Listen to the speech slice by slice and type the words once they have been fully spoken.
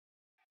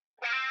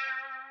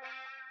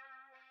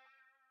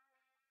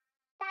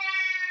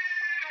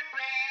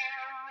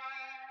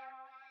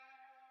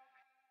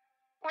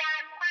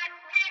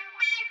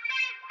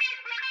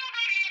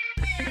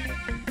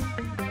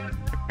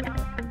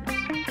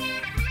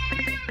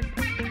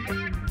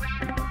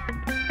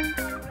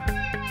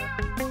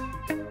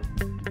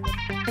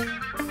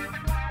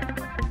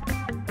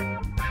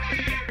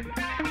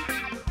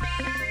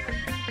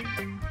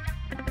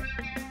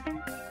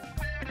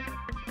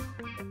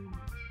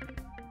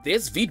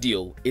This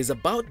video is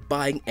about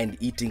buying and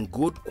eating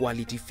good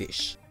quality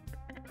fish.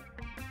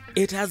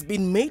 It has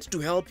been made to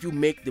help you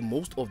make the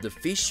most of the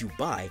fish you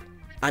buy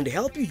and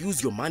help you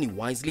use your money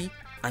wisely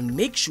and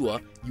make sure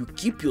you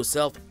keep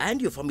yourself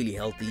and your family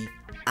healthy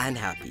and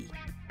happy.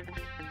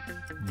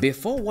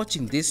 Before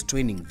watching this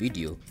training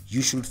video,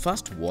 you should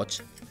first watch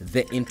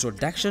the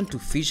Introduction to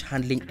Fish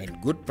Handling and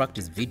Good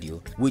Practice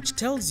video, which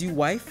tells you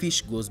why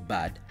fish goes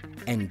bad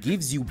and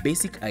gives you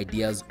basic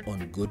ideas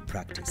on good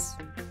practice.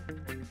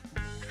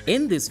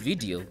 In this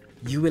video,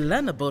 you will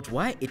learn about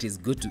why it is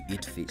good to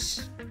eat fish.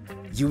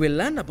 You will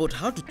learn about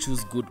how to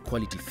choose good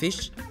quality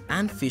fish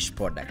and fish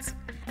products,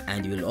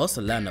 and you will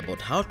also learn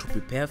about how to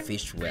prepare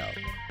fish well.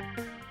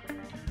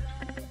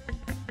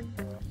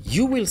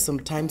 You will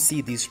sometimes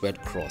see this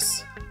red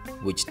cross,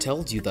 which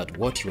tells you that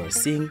what you are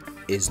seeing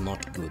is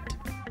not good.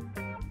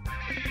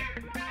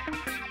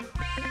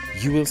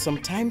 You will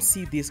sometimes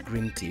see this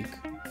green tick,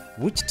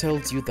 which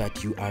tells you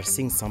that you are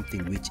seeing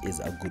something which is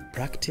a good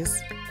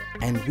practice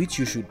and which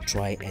you should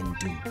try and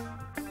do.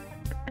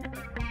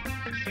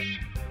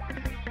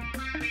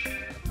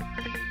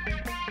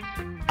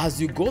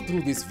 As you go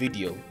through this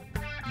video,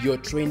 your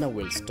trainer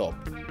will stop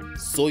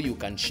so you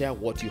can share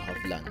what you have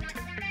learned.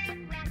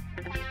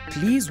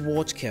 Please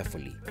watch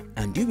carefully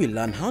and you will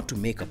learn how to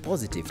make a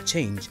positive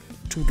change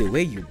to the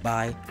way you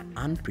buy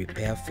and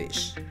prepare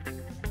fish.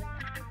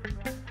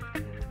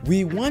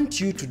 We want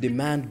you to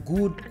demand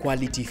good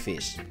quality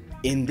fish.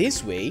 In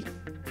this way,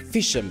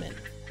 fishermen,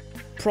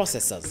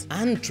 processors,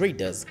 and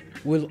traders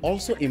will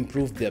also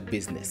improve their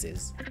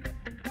businesses.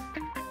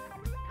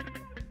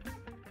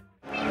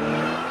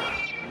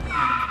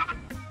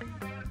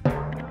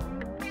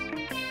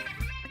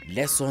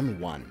 Lesson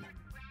 1.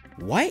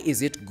 Why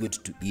is it good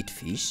to eat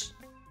fish?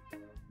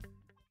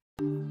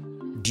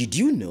 Did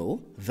you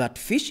know that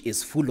fish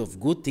is full of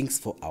good things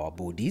for our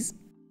bodies?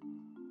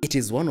 It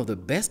is one of the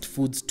best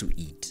foods to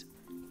eat.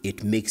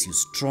 It makes you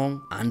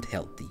strong and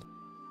healthy.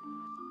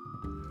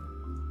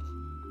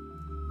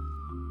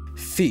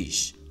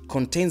 Fish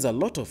contains a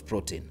lot of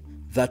protein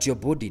that your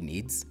body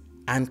needs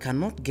and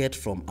cannot get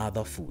from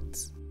other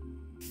foods.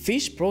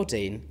 Fish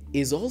protein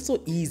is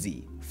also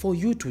easy for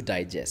you to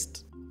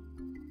digest.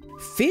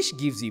 Fish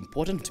gives you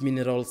important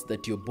minerals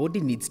that your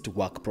body needs to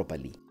work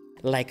properly,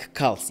 like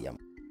calcium,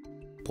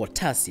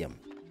 potassium,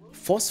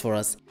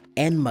 phosphorus,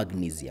 and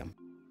magnesium.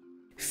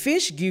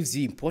 Fish gives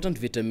you important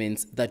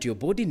vitamins that your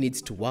body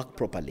needs to work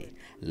properly,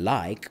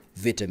 like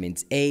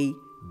vitamins A,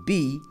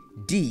 B,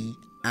 D,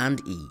 and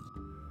E.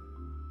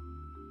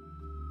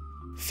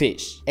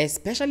 Fish,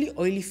 especially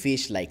oily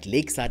fish like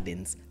lake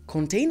sardines,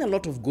 contain a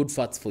lot of good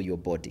fats for your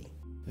body.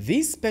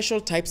 These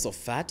special types of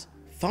fat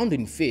found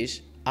in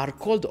fish are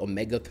called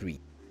omega-3.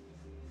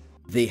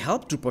 They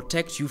help to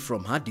protect you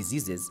from heart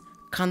diseases,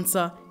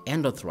 cancer,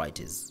 and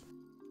arthritis.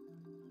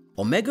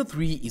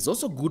 Omega-3 is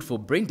also good for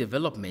brain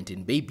development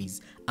in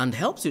babies and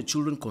helps your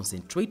children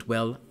concentrate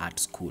well at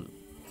school.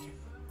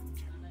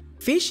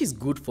 Fish is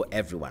good for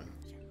everyone.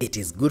 It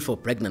is good for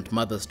pregnant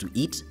mothers to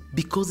eat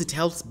because it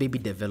helps baby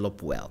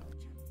develop well.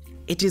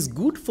 It is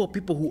good for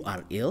people who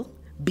are ill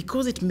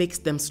because it makes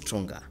them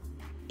stronger.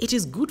 It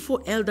is good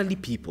for elderly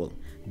people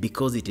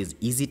because it is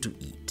easy to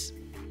eat.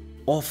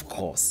 Of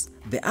course,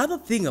 the other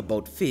thing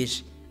about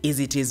fish is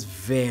it is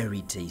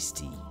very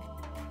tasty.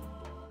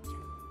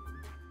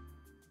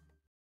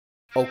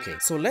 Okay,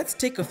 so let's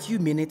take a few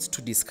minutes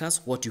to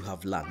discuss what you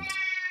have learned.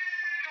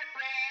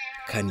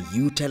 Can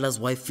you tell us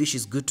why fish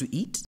is good to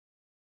eat?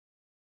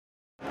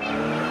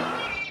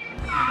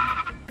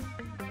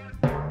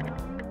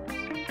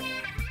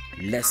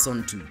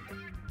 Lesson 2.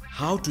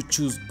 How to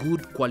choose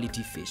good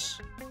quality fish.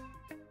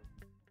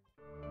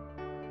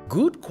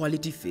 Good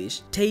quality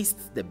fish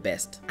tastes the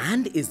best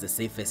and is the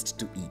safest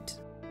to eat.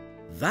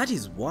 That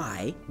is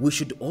why we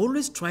should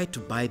always try to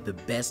buy the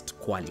best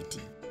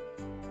quality.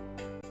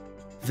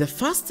 The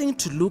first thing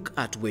to look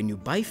at when you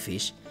buy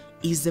fish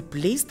is the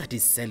place that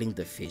is selling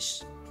the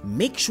fish.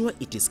 Make sure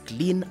it is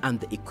clean and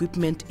the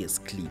equipment is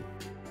clean.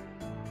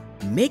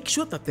 Make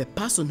sure that the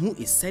person who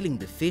is selling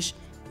the fish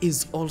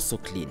is also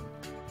clean.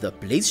 The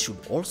place should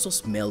also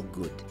smell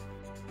good.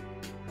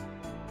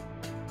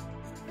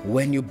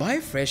 When you buy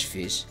fresh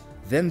fish,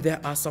 then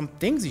there are some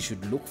things you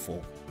should look for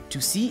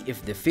to see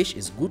if the fish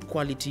is good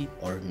quality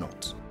or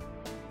not.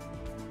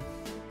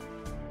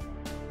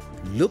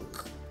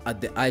 Look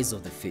at the eyes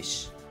of the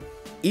fish.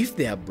 If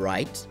they are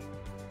bright,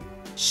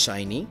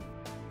 shiny,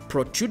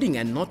 protruding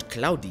and not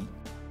cloudy,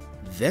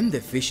 then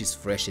the fish is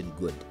fresh and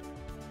good.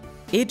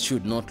 It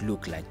should not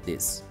look like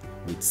this,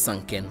 with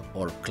sunken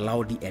or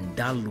cloudy and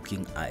dull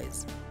looking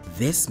eyes.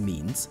 This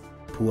means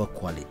poor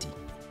quality.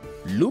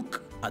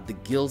 Look at the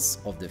gills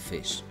of the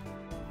fish.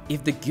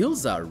 If the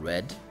gills are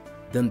red,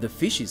 then the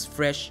fish is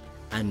fresh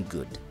and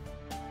good.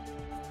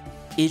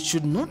 It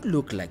should not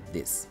look like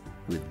this,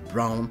 with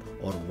brown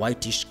or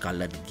whitish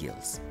colored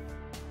gills.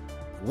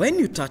 When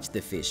you touch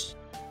the fish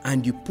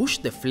and you push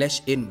the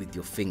flesh in with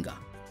your finger,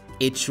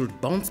 it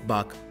should bounce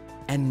back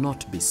and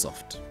not be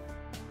soft.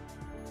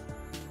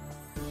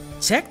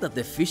 Check that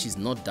the fish is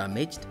not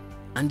damaged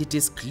and it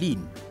is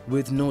clean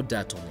with no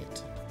dirt on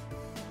it.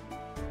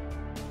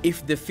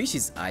 If the fish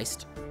is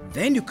iced,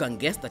 then you can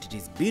guess that it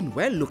is being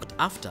well looked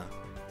after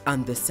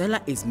and the seller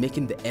is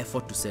making the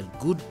effort to sell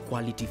good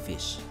quality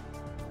fish.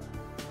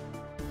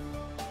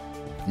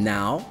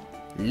 Now,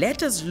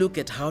 let us look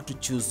at how to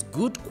choose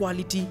good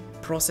quality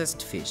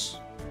processed fish.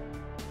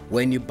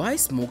 When you buy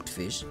smoked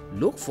fish,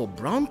 look for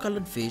brown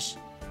colored fish,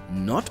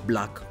 not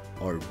black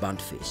or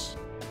burnt fish.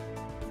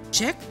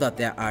 Check that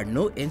there are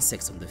no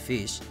insects on the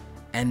fish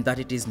and that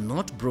it is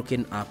not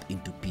broken up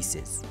into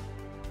pieces.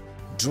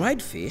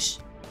 Dried fish,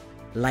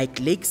 like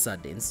lake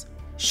sardines,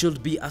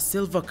 should be a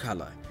silver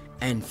color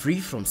and free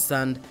from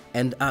sand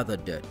and other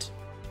dirt.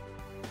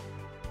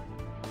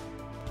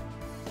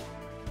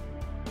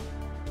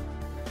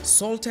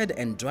 Salted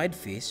and dried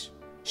fish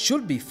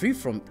should be free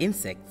from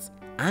insects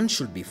and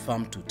should be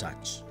firm to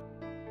touch.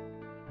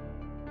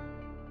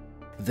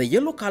 The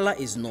yellow color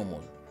is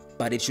normal,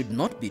 but it should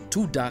not be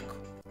too dark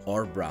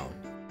or brown.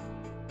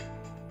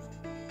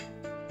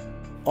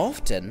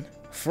 Often,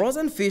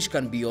 frozen fish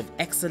can be of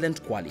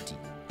excellent quality,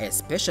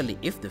 especially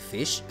if the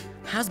fish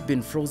has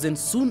been frozen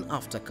soon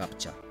after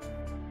capture.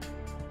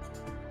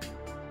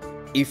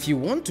 If you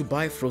want to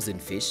buy frozen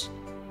fish,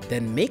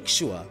 then make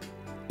sure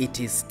it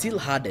is still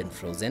hard and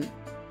frozen,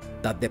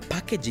 that the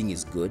packaging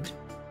is good,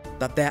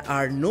 that there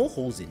are no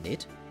holes in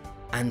it,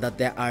 and that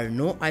there are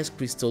no ice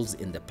crystals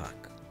in the pack.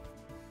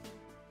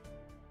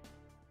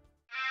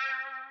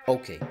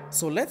 Okay,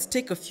 so let's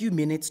take a few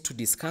minutes to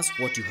discuss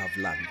what you have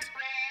learned.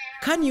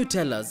 Can you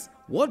tell us,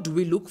 what do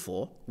we look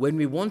for when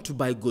we want to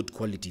buy good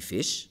quality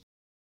fish?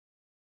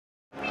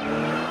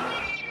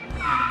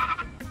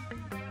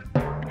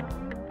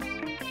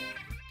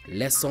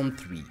 Lesson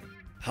 3.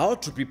 How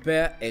to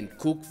prepare and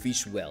cook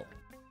fish well.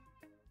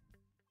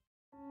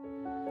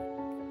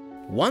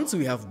 Once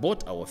we have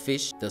bought our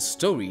fish, the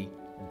story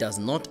does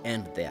not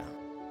end there.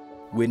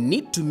 We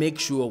need to make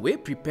sure we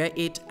prepare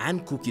it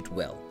and cook it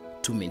well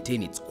to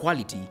maintain its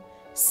quality,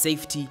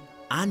 safety,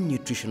 and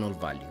nutritional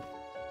value.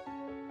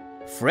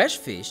 Fresh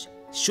fish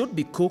should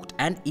be cooked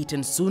and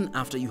eaten soon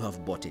after you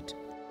have bought it.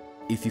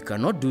 If you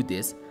cannot do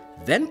this,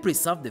 then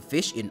preserve the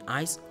fish in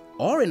ice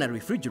or in a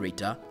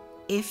refrigerator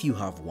if you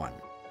have one.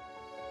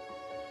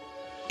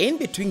 In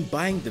between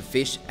buying the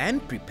fish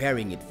and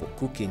preparing it for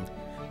cooking,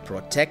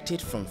 protect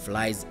it from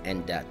flies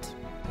and dirt.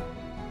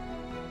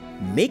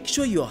 Make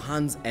sure your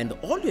hands and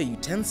all your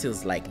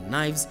utensils like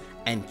knives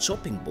and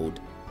chopping board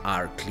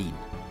are clean.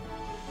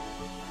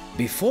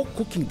 Before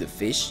cooking the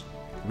fish,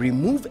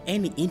 remove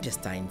any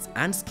intestines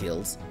and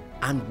scales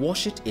and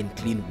wash it in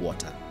clean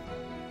water.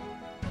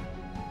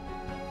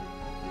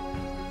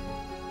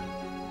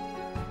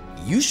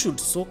 You should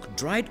soak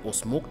dried or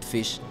smoked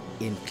fish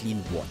in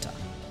clean water.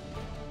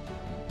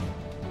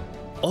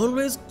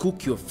 Always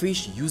cook your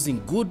fish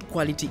using good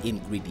quality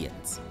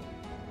ingredients.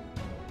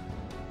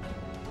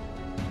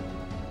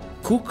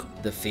 Cook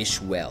the fish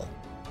well.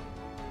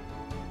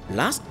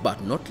 Last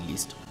but not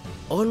least,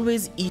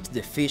 always eat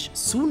the fish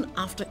soon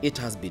after it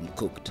has been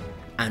cooked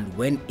and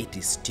when it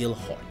is still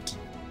hot.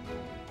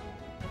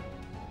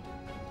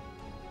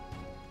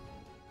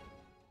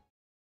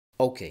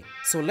 Okay,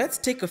 so let's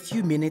take a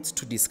few minutes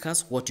to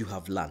discuss what you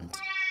have learned.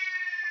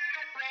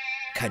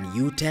 Can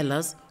you tell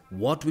us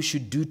what we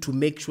should do to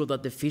make sure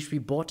that the fish we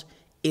bought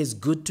is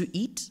good to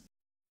eat?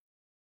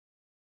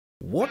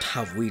 What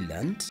have we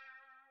learned?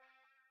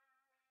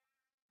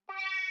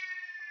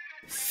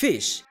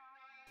 Fish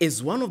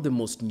is one of the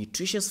most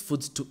nutritious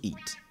foods to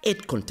eat.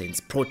 It contains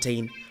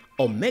protein,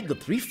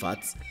 omega-3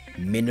 fats,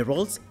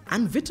 minerals,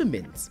 and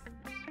vitamins.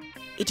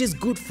 It is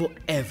good for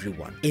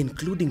everyone,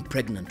 including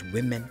pregnant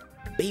women,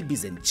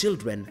 babies and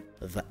children,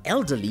 the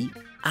elderly,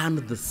 and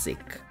the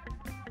sick.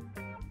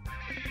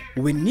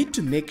 We need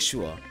to make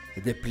sure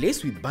the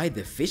place we buy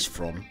the fish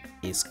from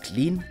is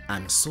clean,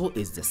 and so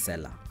is the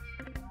seller.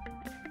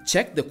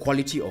 Check the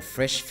quality of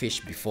fresh fish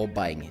before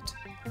buying it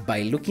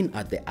by looking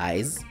at the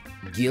eyes,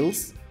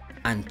 gills,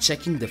 and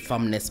checking the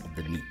firmness of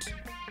the meat.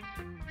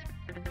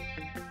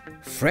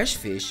 Fresh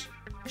fish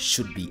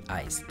should be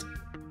iced.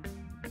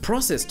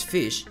 Processed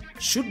fish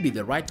should be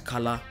the right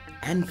color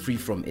and free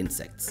from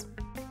insects.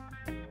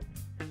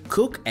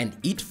 Cook and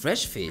eat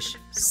fresh fish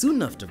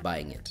soon after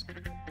buying it.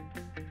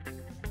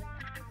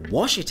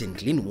 Wash it in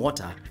clean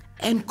water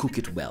and cook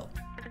it well.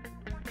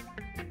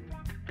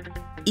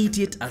 Eat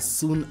it as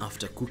soon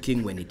after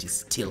cooking when it is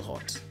still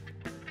hot.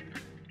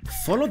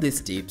 Follow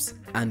these tips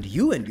and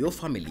you and your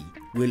family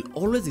will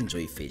always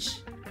enjoy fish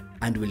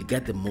and will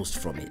get the most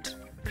from it.